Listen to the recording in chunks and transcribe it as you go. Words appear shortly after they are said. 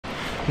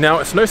Now,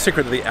 it's no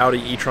secret that the Audi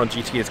e-tron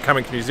GT is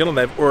coming to New Zealand.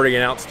 They've already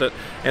announced it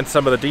and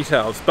some of the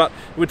details, but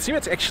it would seem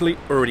it's actually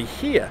already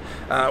here.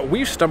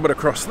 We've stumbled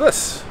across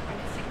this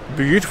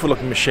beautiful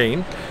looking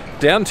machine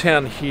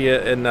downtown here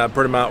in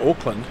Britomart,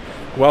 Auckland,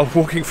 while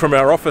walking from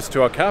our office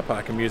to our car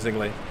park,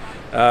 amusingly.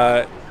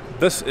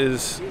 This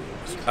is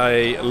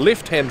a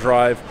left-hand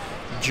drive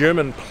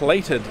German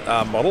plated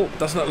model.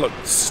 Doesn't it look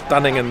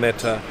stunning in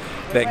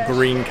that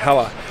green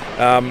colour?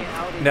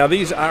 Now,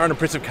 these are an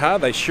impressive car.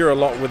 They share a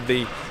lot with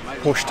the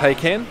Porsche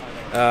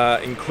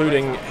Taycan,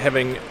 including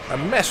having a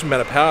massive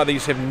amount of power.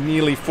 These have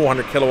nearly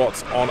 400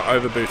 kilowatts on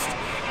overboost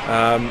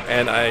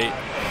and a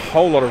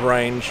whole lot of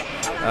range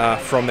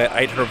from that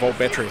 800 volt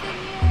battery.